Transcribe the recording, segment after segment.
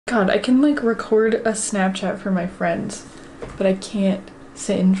God, I can like record a Snapchat for my friends, but I can't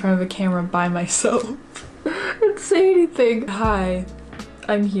sit in front of a camera by myself and say anything. Hi,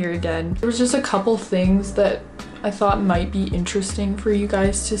 I'm here again. There was just a couple things that I thought might be interesting for you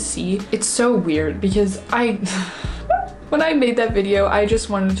guys to see. It's so weird because when I made that video, I just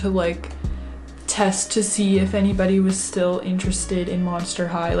wanted to like test to see if anybody was still interested in Monster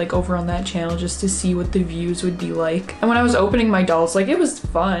High, like over on that channel, just to see what the views would be like. And when I was opening my dolls, like it was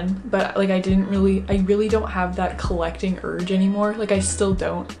fun, but like I really don't have that collecting urge anymore. Like I still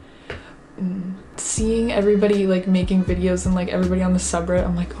don't. Seeing everybody like making videos and like everybody on the subreddit,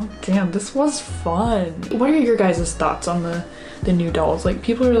 I'm like, oh damn, this was fun. What are your guys' thoughts on the new dolls? Like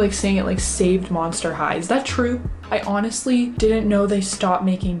people are like saying it like saved Monster High. Is that true? I honestly didn't know they stopped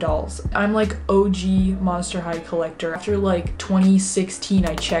making dolls. I'm like OG Monster High collector. After like 2016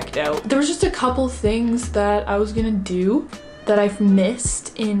 I checked out. There was just a couple things that I was gonna do that I've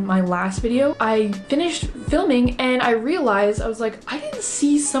missed in my last video. I finished filming and I realized, I was like, I didn't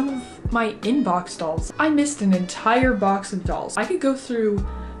see some of my inbox dolls. I missed an entire box of dolls. I could go through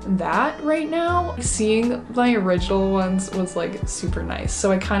that right now. Seeing my original ones was like super nice.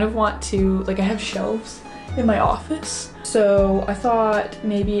 So I kind of want to, like I have shelves in my office. So I thought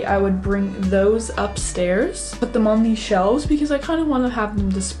maybe I would bring those upstairs, put them on these shelves because I kind of want to have them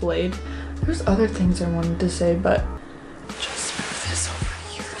displayed. There's other things I wanted to say, but just move this over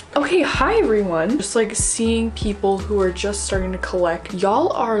here. Okay, hi everyone. Just like seeing people who are just starting to collect.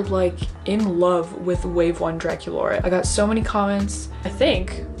 Y'all are like in love with Wave 1 Draculaura. I got so many comments. I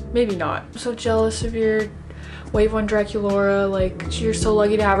think, maybe not. I'm so jealous of your Wave 1 Draculaura. Like, you're so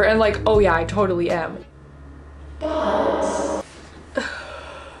lucky to have her. And like, oh yeah, I totally am. But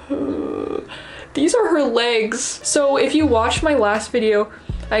these are her legs. So if you watched my last video,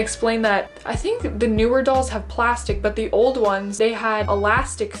 I explained that I think the newer dolls have plastic, but the old ones, they had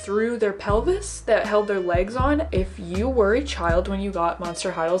elastic through their pelvis that held their legs on. If you were a child when you got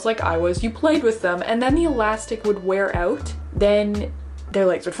Monster High dolls like I was, you played with them and then the elastic would wear out, then their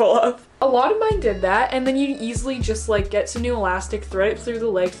legs would fall off. A lot of mine did that, and then you easily just like get some new elastic, thread it through the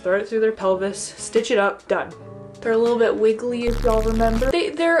legs, thread it through their pelvis, stitch it up, done. They're a little bit wiggly, if y'all remember.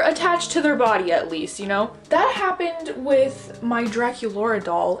 They're attached to their body at least, you know? That happened with my Draculaura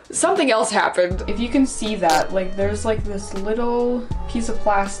doll. Something else happened. If you can see that, like there's like this little piece of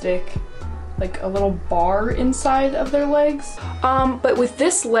plastic, like a little bar inside of their legs. But with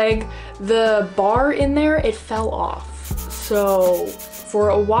this leg, the bar in there, it fell off. So for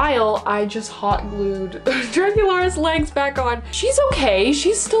a while, I just hot glued Draculaura's legs back on. She's okay,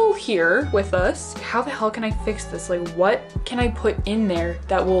 she's still here with us. How the hell can I fix this? Like, what can I put in there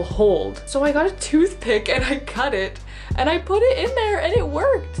that will hold? So I got a toothpick and I cut it and I put it in there and it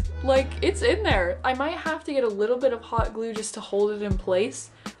worked. Like, it's in there. I might have to get a little bit of hot glue just to hold it in place,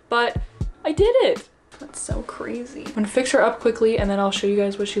 but I did it. That's so crazy. I'm gonna fix her up quickly and then I'll show you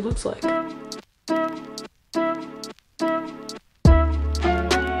guys what she looks like.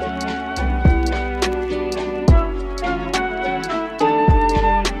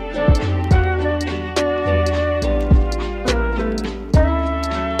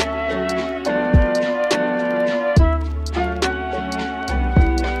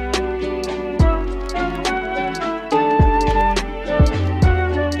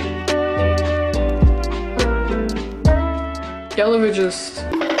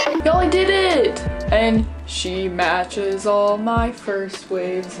 Y'all, I did it! And she matches all my first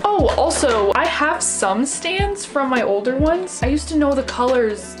waves. Oh, also, I have some stands from my older ones. I used to know the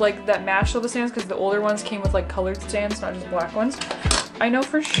colors like that matched all the stands because the older ones came with like colored stands, not just black ones. I know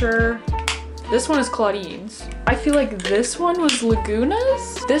for sure this one is Claudine's. I feel like this one was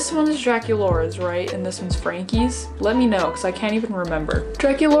Laguna's. This one is Draculaura's, right? And this one's Frankie's. Let me know, because I can't even remember.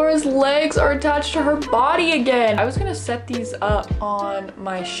 Draculaura's legs are attached to her body again. I was gonna set these up on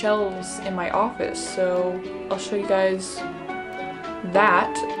my shelves in my office, so I'll show you guys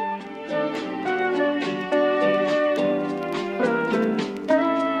that.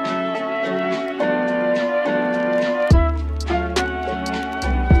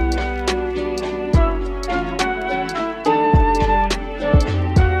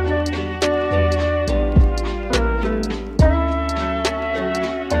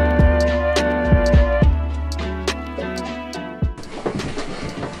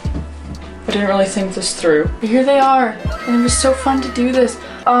 I didn't really think this through. But here they are, and it was so fun to do this.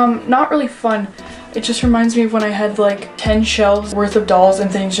 Not really fun. It just reminds me of when I had like 10 shelves worth of dolls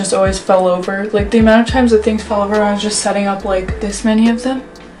and things just always fell over. Like the amount of times that things fell over when I was just setting up like this many of them.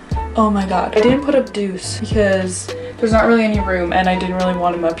 Oh my god. I didn't put up Deuce because there's not really any room and I didn't really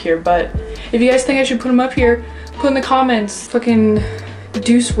want him up here, but if you guys think I should put him up here, put in the comments. Fucking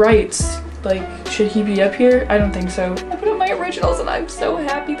Deuce writes, like, should he be up here? I don't think so. I put up my originals and I'm so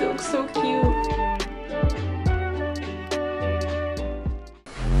happy. They look so cute.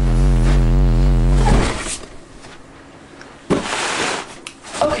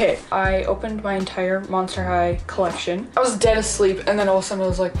 Okay, I opened my entire Monster High collection. I was dead asleep and then all of a sudden I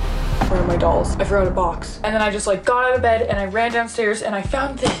was like, where are my dolls? I forgot a box. And then I just like got out of bed and I ran downstairs and I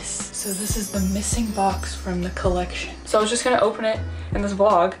found this. So this is the missing box from the collection. So I was just gonna open it in this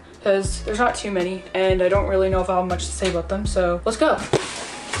vlog because there's not too many and I don't really know if I'll have much to say about them. So let's go.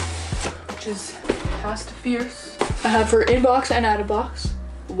 Which is Fast and Fierce. I have her inbox and out of box.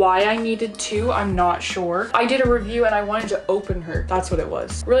 Why I needed two, I'm not sure. I did a review and I wanted to open her. That's what it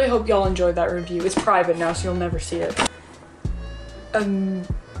was. Really hope y'all enjoyed that review. It's private now, so you'll never see it.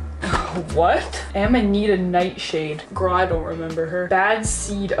 What? Amanita Nightshade. Girl, I don't remember her. Bad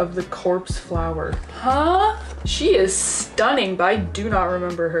Seed of the Corpse Flower. Huh? She is stunning, but I do not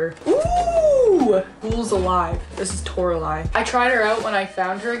remember her. Ooh! Ghoul's Alive. This is Toralei. I tried her out when I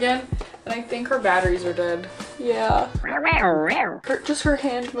found her again, and I think her batteries are dead. Yeah. Just her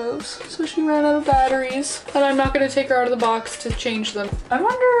hand moves. So she ran out of batteries. And I'm not gonna take her out of the box to change them. I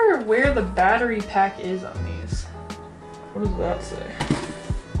wonder where the battery pack is on these. What does that say?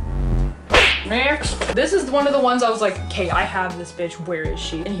 Next. This is one of the ones I was like, okay, I have this bitch. Where is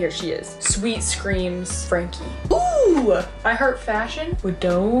she? And here she is. Sweet Screams Frankie. Ooh! I Heart Fashion.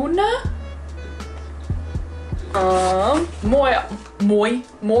 Widona.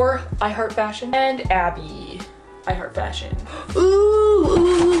 More I Heart Fashion. And Abby. I Heart Fashion.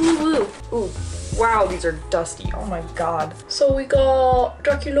 Ooh. Wow, these are dusty. Oh my god. So we got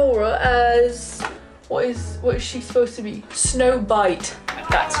Draculaura as what is she supposed to be? Snowbite.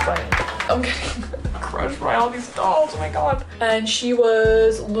 That's funny. I'm getting crushed by all these dolls. Oh my god. And she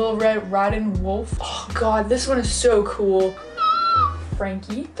was Little Red Riding Wolf. Oh god, this one is so cool.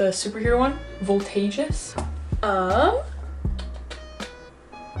 Frankie, the superhero one. Voltageous.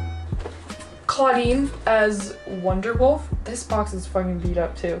 Claudine as Wonder Wolf. This box is fucking beat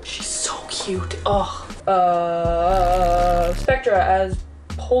up too. She's so cute. Oh. Spectra as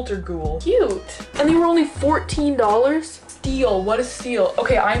Polterghoul. Cute. And they were only $14. Steal. What a steal.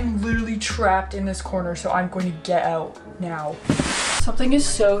 Okay, I'm literally trapped in this corner, so I'm going to get out now. Something is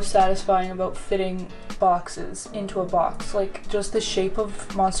so satisfying about fitting boxes into a box. Like, just the shape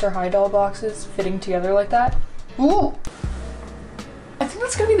of Monster High doll boxes fitting together like that. Ooh! I think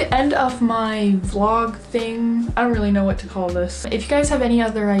that's gonna be the end of my vlog thing. I don't really know what to call this. If you guys have any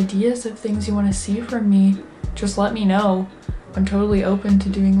other ideas of things you want to see from me, just let me know. I'm totally open to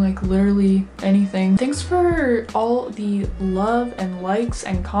doing like literally anything. Thanks for all the love and likes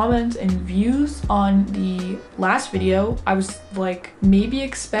and comments and views on the last video. I was like maybe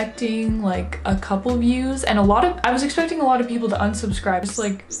expecting like a couple views and I was expecting a lot of people to unsubscribe. It's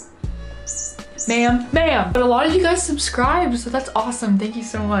like, ma'am. But a lot of you guys subscribed, so that's awesome. Thank you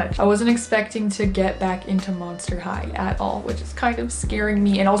so much. I wasn't expecting to get back into Monster High at all, which is kind of scaring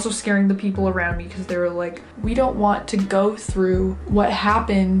me and also scaring the people around me because they were like, we don't want to go through what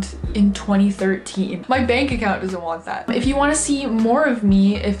happened in 2013. My bank account doesn't want that. If you want to see more of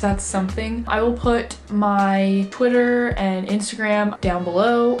me, if that's something, I will put my Twitter and Instagram down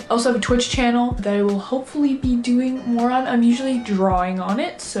below. I also have a Twitch channel that I will hopefully be doing more on. I'm usually drawing on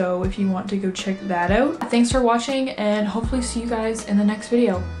it, so if you want to go check that out. Thanks for watching and hopefully see you guys in the next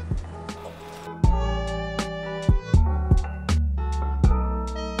video.